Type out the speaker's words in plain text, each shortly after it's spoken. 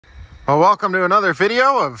Well, welcome to another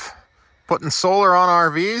video of putting solar on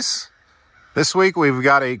RVs. This week we've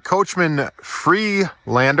got a Coachman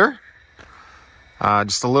Freelander,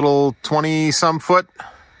 just a little 20-some foot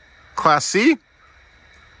Class C,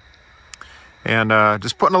 and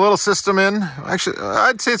just putting a little system in. Actually,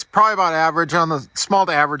 I'd say it's probably about average on the small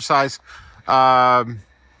to average size. 800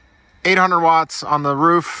 watts on the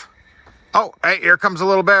roof. Oh, hey, here comes a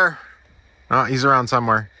little bear. Oh, he's around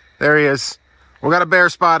somewhere. There he is. We got a bear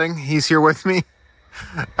spotting. He's here with me.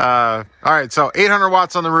 All right, so 800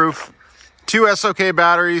 watts on the roof. 2 SOK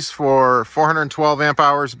batteries for 412 amp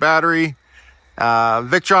hours battery.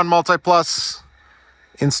 VIctron Multiplus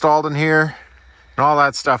installed in here and all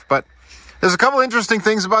that stuff. But there's a couple interesting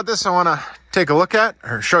things about this I want to take a look at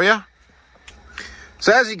or show you.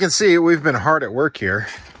 So as you can see, we've been hard at work here.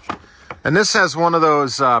 And this has one of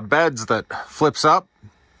those beds that flips up.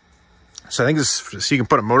 So I think this, so you can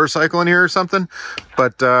put a motorcycle in here or something,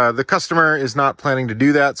 but the customer is not planning to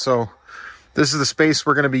do that. So this is the space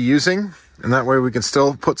we're going to be using, and that way we can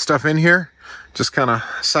still put stuff in here, just kind of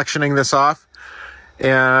sectioning this off.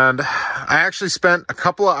 And I actually spent a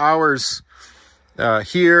couple of hours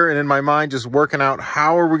here and in my mind just working out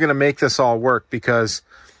how are we going to make this all work, because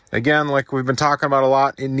again, like we've been talking about a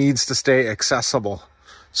lot, it needs to stay accessible.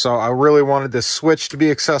 So I really wanted this switch to be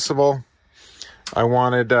accessible. I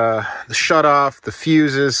wanted the shutoff, the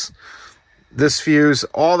fuses, this fuse,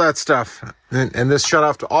 all that stuff, and this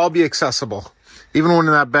shutoff to all be accessible, even when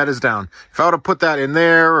that bed is down. If I would have put that in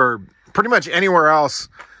there or pretty much anywhere else,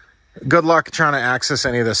 good luck trying to access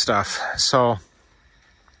any of this stuff. So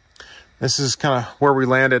this is kind of where we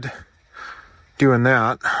landed doing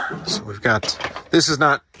that. So we've got, this is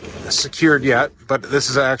not secured yet, but this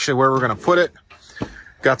is actually where we're going to put it.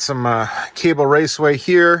 Got some cable raceway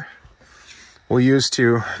here. We'll use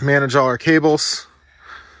to manage all our cables.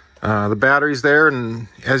 The battery's there, and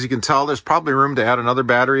as you can tell, there's probably room to add another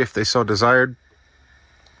battery if they so desired.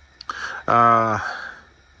 Then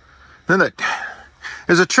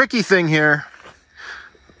there's a tricky thing here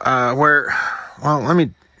where, well, let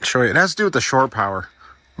me show you. It has to do with the shore power.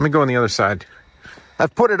 Let me go on the other side.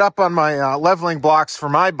 I've put it up on my leveling blocks for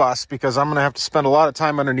my bus because I'm going to have to spend a lot of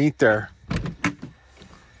time underneath there.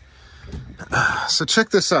 So check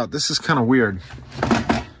this out. This is kind of weird.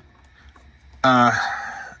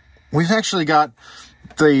 We've actually got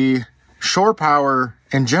the shore power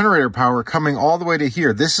and generator power coming all the way to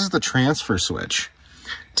here. This is the transfer switch.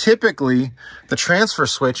 Typically, the transfer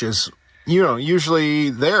switch is, you know, usually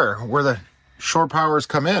there where the shore powers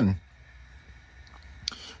come in.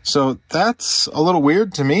 So that's a little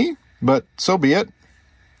weird to me, but so be it.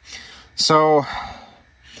 So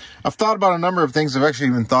I've thought about a number of things. I've actually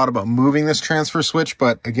even thought about moving this transfer switch,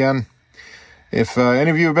 but again, if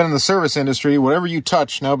any of you have been in the service industry, whatever you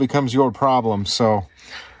touch now becomes your problem. So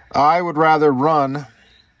I would rather run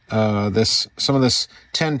some of this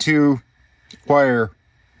 10-2 wire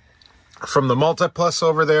from the Multiplus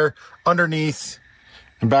over there underneath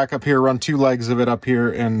and back up here, run 2 legs of it up here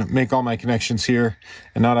and make all my connections here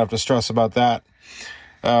and not have to stress about that.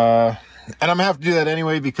 And I'm going to have to do that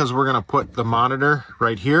anyway because we're going to put the monitor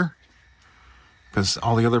right here because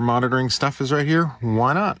all the other monitoring stuff is right here.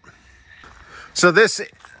 Why not? So this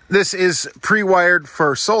is pre-wired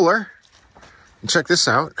for solar. Check this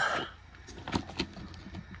out.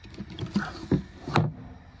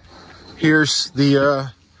 Here's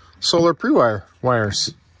the solar pre-wire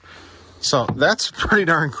wires. So that's pretty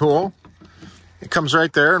darn cool. It comes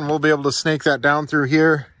right there, and we'll be able to snake that down through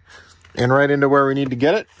here and right into where we need to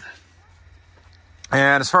get it.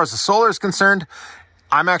 And as far as the solar is concerned,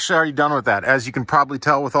 I'm actually already done with that. As you can probably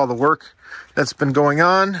tell with all the work that's been going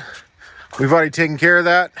on, we've already taken care of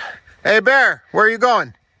that. Hey, Bear, where are you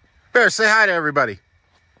going? Bear, say hi to everybody.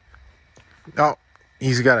 Oh,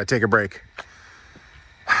 he's got to take a break.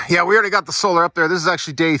 Yeah, we already got the solar up there. This is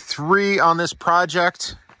actually day 3 on this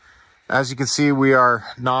project. As you can see, we are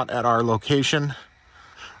not at our location.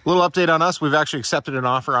 A little update on us. We've actually accepted an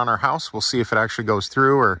offer on our house. We'll see if it actually goes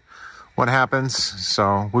through or what happens.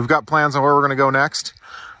 So we've got plans on where we're going to go next,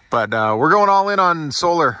 but we're going all in on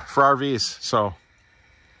solar for RVs. So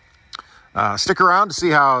stick around to see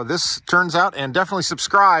how this turns out, and definitely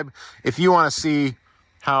subscribe if you want to see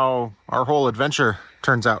how our whole adventure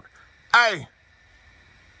turns out. Hey!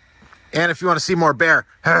 And if you want to see more Bear,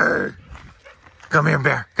 hey! Come here,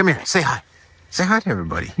 Bear. Come here. Say hi. Say hi to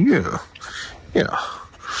everybody. Yeah. Yeah.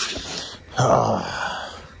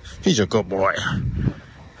 Oh, he's a good boy.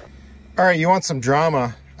 All right, you want some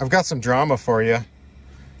drama? I've got some drama for you.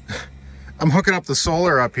 I'm hooking up the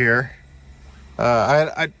solar up here.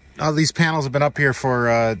 All these panels have been up here for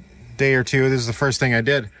a day or two. This is the first thing I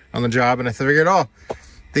did on the job, and I figured, oh,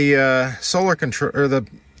 the solar control, or the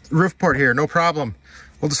roof port here, no problem.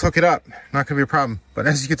 We'll just hook it up. Not gonna be a problem. But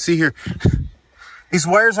as you can see here, these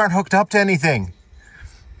wires aren't hooked up to anything.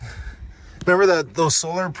 Remember those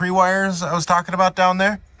solar pre-wires I was talking about down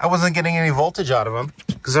there? I wasn't getting any voltage out of them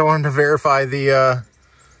because I wanted to verify the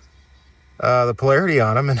polarity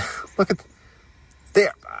on them. And look at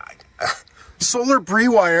there, solar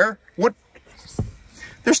pre-wire. What?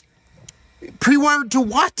 There's pre-wired to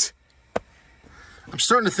what? I'm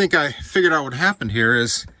starting to think I figured out what happened here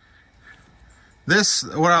is this,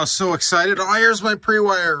 what I was so excited. Oh, here's my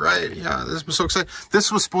pre-wire, right? Yeah, this was so excited.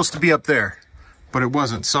 This was supposed to be up there, but it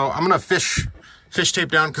wasn't. So I'm gonna fish tape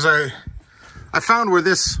down because I found where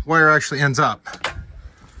this wire actually ends up.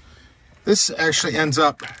 This actually ends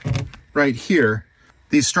up right here.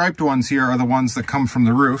 These striped ones here are the ones that come from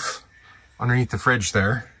the roof underneath the fridge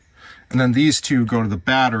there. And then these two go to the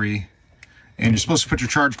battery, and you're supposed to put your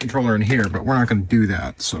charge controller in here, but we're not gonna do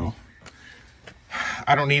that. So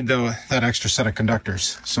I don't need that extra set of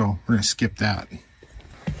conductors. So we're gonna skip that.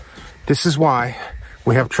 This is why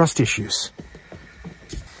we have trust issues.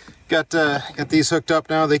 Got these hooked up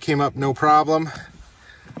now. They came up no problem.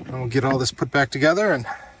 And we'll get all this put back together and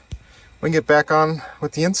we can get back on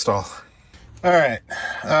with the install. All right,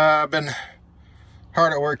 I've been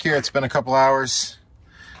hard at work here. It's been a couple hours.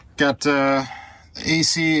 Got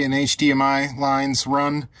AC and HDMI lines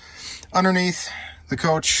run underneath the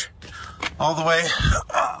coach all the way.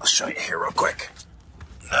 I'll show you here real quick.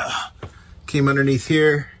 Came underneath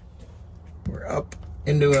here. We're up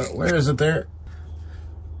into a, where is it there?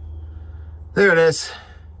 There it is.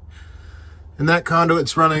 And that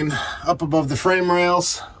conduit's running up above the frame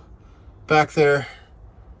rails back there.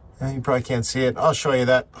 You probably can't see it. I'll show you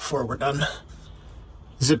that before we're done.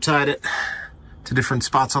 Zip tied it to different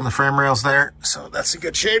spots on the frame rails there. So that's in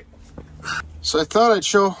good shape. So I thought I'd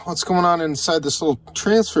show what's going on inside this little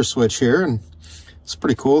transfer switch here. And it's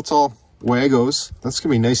pretty cool. It's all Wagos. That's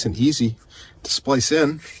gonna be nice and easy to splice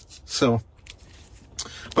in. So,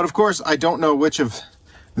 but of course I don't know which of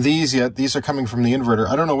these yet. These are coming from the inverter.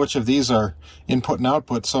 I don't know which of these are input and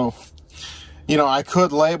output. So, you know, I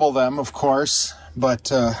could label them, of course,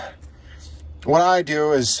 but what I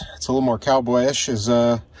do is, it's a little more cowboyish, is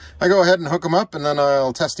I go ahead and hook them up, and then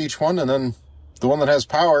I'll test each one, and then the one that has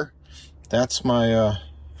power, that's my,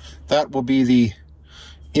 that will be the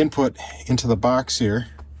input into the box here.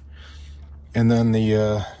 And then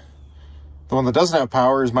the one that doesn't have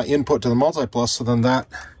power is my input to the Multiplus, so then that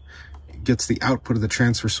gets the output of the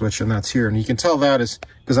transfer switch, and that's here. And you can tell that is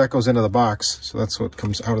because that goes into the box, so that's what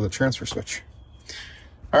comes out of the transfer switch.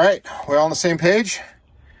 All right, we're all on the same page.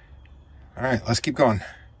 All right, let's keep going.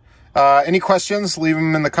 Any questions, leave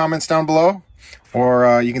them in the comments down below,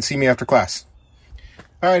 or you can see me after class.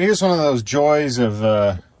 All right, here's one of those joys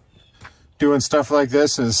of doing stuff like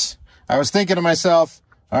this is, I was thinking to myself,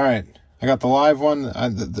 all right, I got the live one,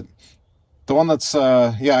 the one that's,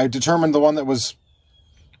 yeah, I determined the one that was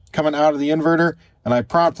coming out of the inverter, and I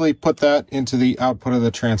promptly put that into the output of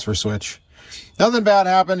the transfer switch. Nothing bad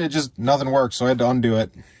happened, it just, nothing worked, so I had to undo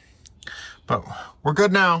it. But we're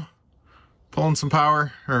good now. Pulling some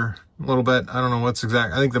power, or a little bit, I don't know what's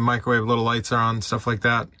exact. I think the microwave little lights are on, stuff like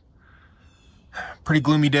that. Pretty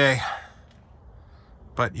gloomy day.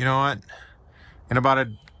 But you know what? In about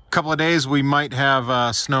a couple of days, we might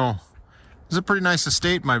have snow. This is a pretty nice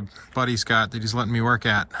estate my buddy's got that he's letting me work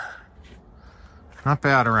at. Not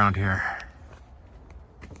bad around here.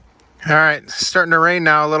 All right, it's starting to rain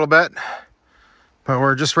now a little bit, but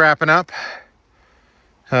we're just wrapping up.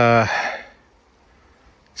 So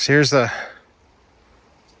here's the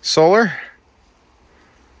solar,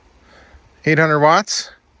 800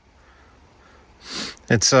 watts.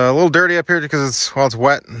 It's a little dirty up here because it's, well, it's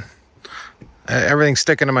wet and everything's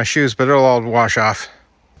sticking to my shoes, but it'll all wash off.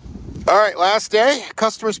 All right, last day,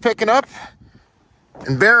 customers picking up,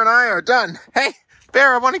 and Bear and I are done. Hey,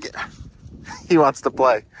 Bear, I want to get, he wants to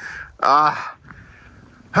play. All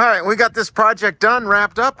right, we got this project done,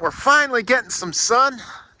 wrapped up. We're finally getting some sun.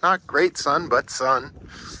 Not great sun, but sun.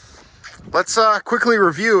 Let's quickly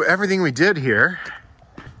review everything we did here.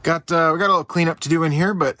 We got a little cleanup to do in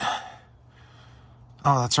here, but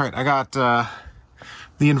oh, that's right. I got the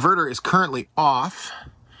inverter is currently off.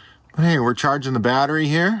 But hey, we're charging the battery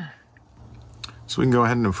here, so we can go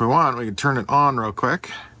ahead and, if we want, we can turn it on real quick.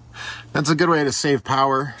 That's a good way to save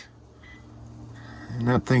power. And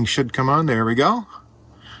that thing should come on. There we go.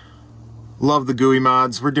 Love the GUI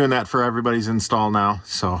mods. We're doing that for everybody's install now,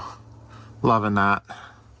 so loving that.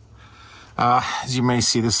 As you may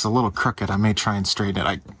see, this is a little crooked. I may try and straighten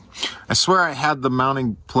it. I swear I had the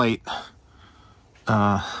mounting plate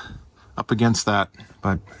up against that,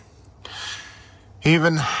 but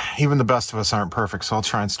Even the best of us aren't perfect, so I'll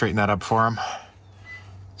try and straighten that up for him.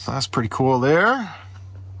 So that's pretty cool there.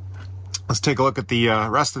 Let's take a look at the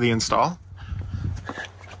rest of the install.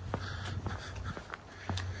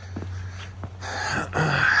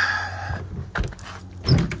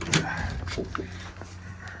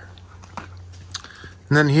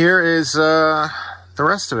 And then here is the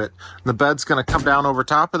rest of it. The bed's going to come down over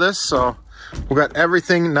top of this, so we've got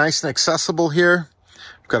everything nice and accessible here.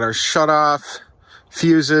 We've got our shut-off,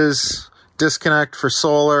 fuses, disconnect for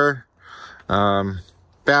solar,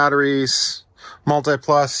 batteries,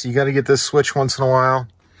 Multiplus. You got to get this switch once in a while.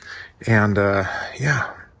 And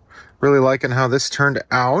yeah, really liking how this turned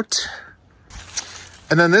out.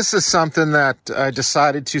 And then this is something that I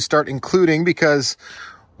decided to start including because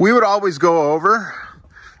we would always go over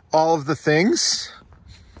all of the things,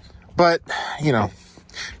 but you know,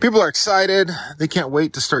 people are excited. They can't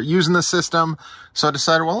wait to start using the system. So I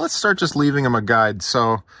decided, well, let's start just leaving them a guide.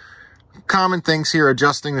 So common things here,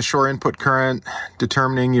 adjusting the shore input current,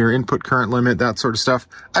 determining your input current limit, that sort of stuff.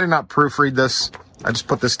 I did not proofread this. I just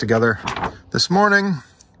put this together this morning,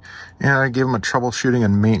 and I gave them a troubleshooting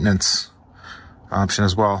and maintenance option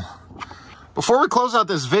as well. Before we close out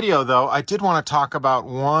this video, though, I did want to talk about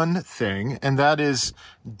one thing, and that is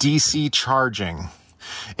DC charging.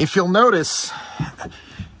 If you'll notice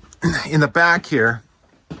in the back here,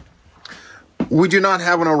 we do not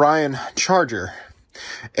have an Orion charger.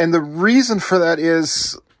 And the reason for that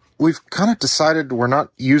is we've kind of decided we're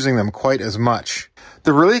not using them quite as much.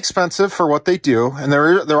 They're really expensive for what they do, and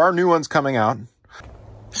there are new ones coming out.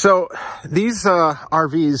 So these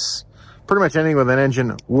RVs, pretty much anything with an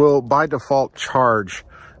engine, will by default charge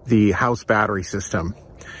the house battery system.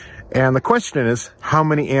 And the question is, how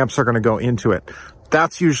many amps are going to go into it?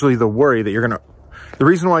 That's usually the worry that you're going to... The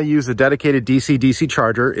reason why you use a dedicated DC-DC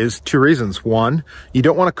charger is two reasons. One, you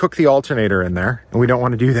don't want to cook the alternator in there, and we don't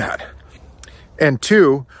want to do that. And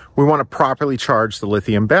two, we want to properly charge the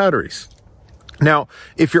lithium batteries. Now,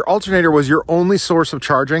 if your alternator was your only source of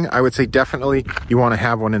charging, I would say definitely you want to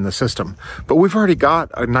have one in the system. But we've already got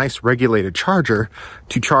a nice regulated charger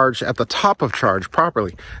to charge at the top of charge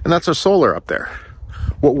properly, and that's our solar up there.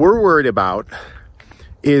 What we're worried about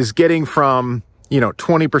is getting from, you know,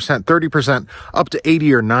 20%, 30% up to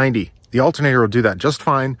 80 or 90. The alternator will do that just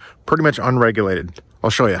fine, pretty much unregulated. I'll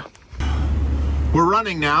show you. We're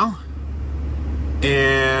running now,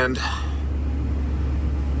 and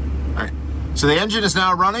so the engine is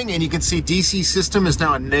now running, and you can see DC system is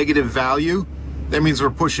now a negative value. That means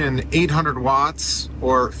we're pushing 800 watts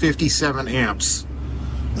or 57 amps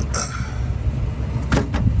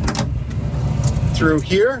through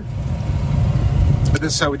here. But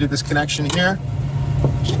this is how we did this connection here.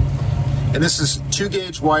 And this is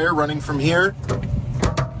 2-gauge wire running from here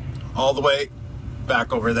all the way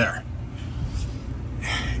back over there.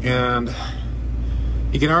 And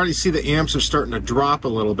you can already see the amps are starting to drop a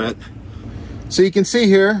little bit. So you can see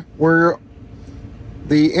here where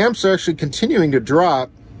the amps are actually continuing to drop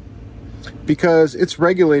because it's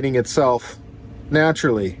regulating itself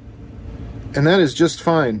naturally. And that is just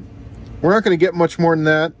fine. We're not going to get much more than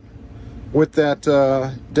that with that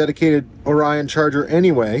dedicated Orion charger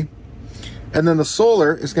anyway. And then the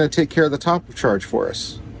solar is going to take care of the top of charge for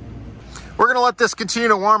us. We're going to let this continue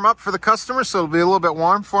to warm up for the customer, so it'll be a little bit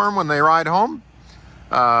warm for them when they ride home.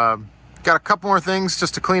 Got a couple more things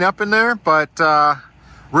just to clean up in there, but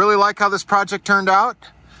really like how this project turned out.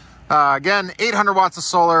 Again, 800 watts of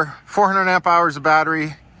solar, 400 amp hours of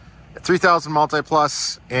battery, 3000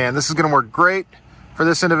 Multiplus, and this is going to work great for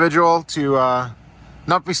this individual to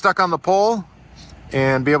not be stuck on the pole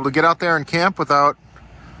and be able to get out there and camp without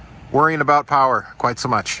worrying about power quite so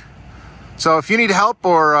much. So if you need help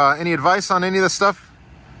or any advice on any of this stuff,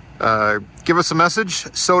 give us a message,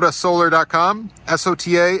 sotasolar.com,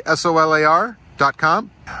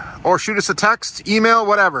 SOTASOLAR.com, or shoot us a text, email,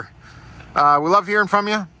 whatever. We love hearing from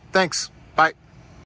you. Thanks. Bye.